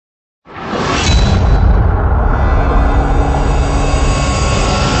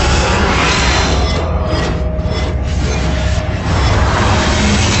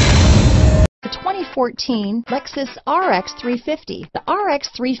2014 Lexus RX 350. The RX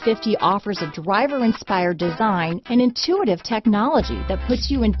 350 offers a driver-inspired design and intuitive technology that puts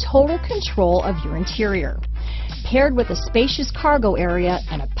you in total control of your interior. Paired with a spacious cargo area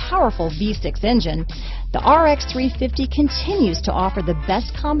and a powerful V6 engine, the RX 350 continues to offer the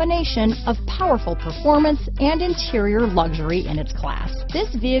best combination of powerful performance and interior luxury in its class.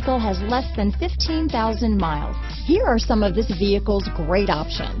 This vehicle has less than 15,000 miles. Here are some of this vehicle's great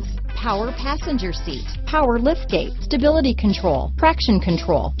options: power passenger seat, power liftgate, stability control, traction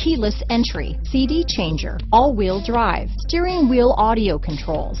control, keyless entry, CD changer, all-wheel drive, steering wheel audio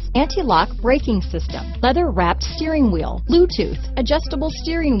controls, anti-lock braking system, leather-wrapped steering wheel, Bluetooth, adjustable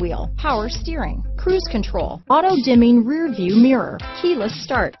steering wheel, power steering, cruise control, auto-dimming rear view mirror, keyless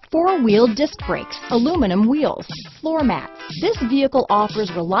start, four-wheel disc brakes, aluminum wheels, floor mats. This vehicle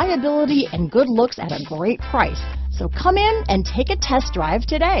offers reliability and good looks at a great price. So come in and take a test drive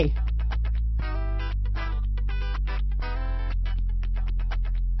today.